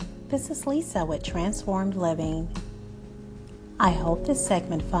This is Lisa with Transformed Living. I hope this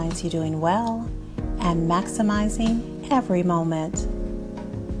segment finds you doing well and maximizing every moment.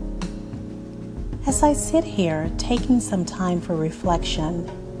 As I sit here taking some time for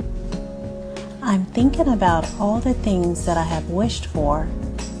reflection, I'm thinking about all the things that I have wished for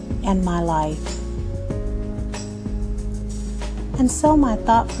in my life. And so my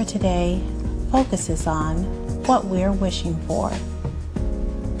thought for today focuses on what we're wishing for.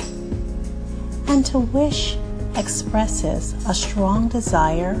 And to wish expresses a strong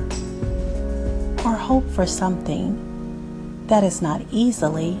desire or hope for something that is not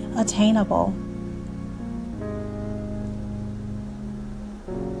easily attainable.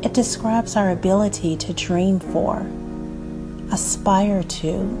 It describes our ability to dream for, aspire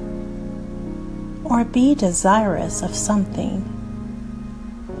to, or be desirous of something,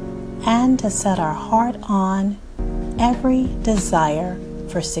 and to set our heart on every desire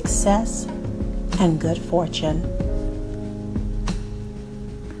for success and good fortune.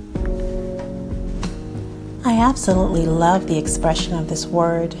 I absolutely love the expression of this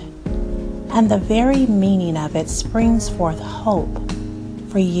word, and the very meaning of it springs forth hope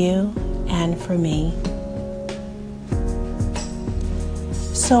for you and for me.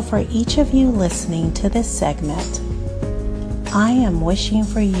 So for each of you listening to this segment, I am wishing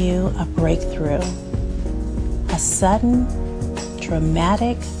for you a breakthrough, a sudden,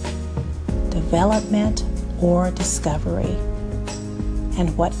 dramatic development or discovery,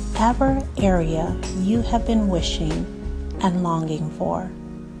 and whatever area you have been wishing and longing for.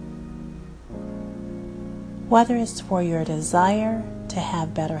 Whether it's for your desire to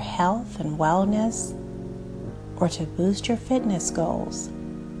have better health and wellness, or to boost your fitness goals,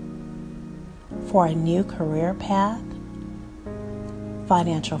 for a new career path,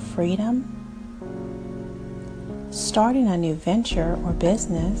 financial freedom, starting a new venture or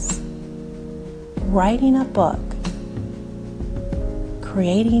business, writing a book,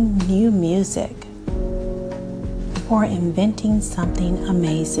 creating new music, or inventing something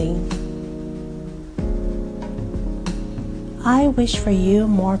amazing. I wish for you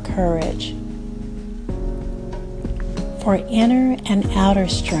more courage, for inner and outer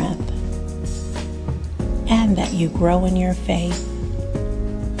strength, and that you grow in your faith.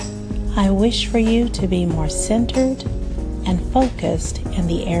 I wish for you to be more centered and focused in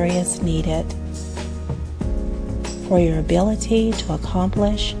the areas needed, for your ability to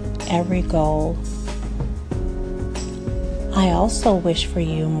accomplish every goal. I also wish for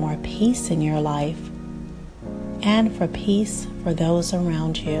you more peace in your life and for peace for those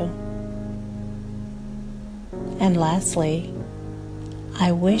around you. And lastly,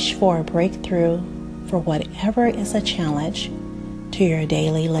 I wish for a breakthrough for whatever is a challenge to your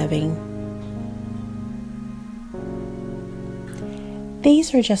daily living.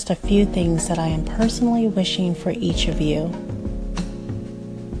 These are just a few things that I am personally wishing for each of you.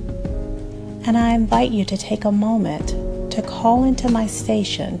 And I invite you to take a moment to call into my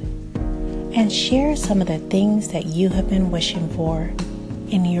station and share some of the things that you have been wishing for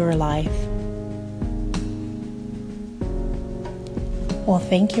in your life. Well,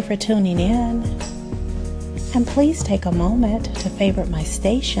 thank you for tuning in. And please take a moment to favorite my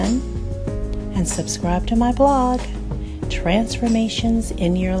station and subscribe to my blog,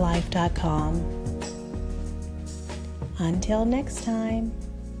 transformationsinyourlife.com. Until next time,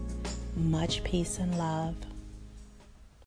 much peace and love.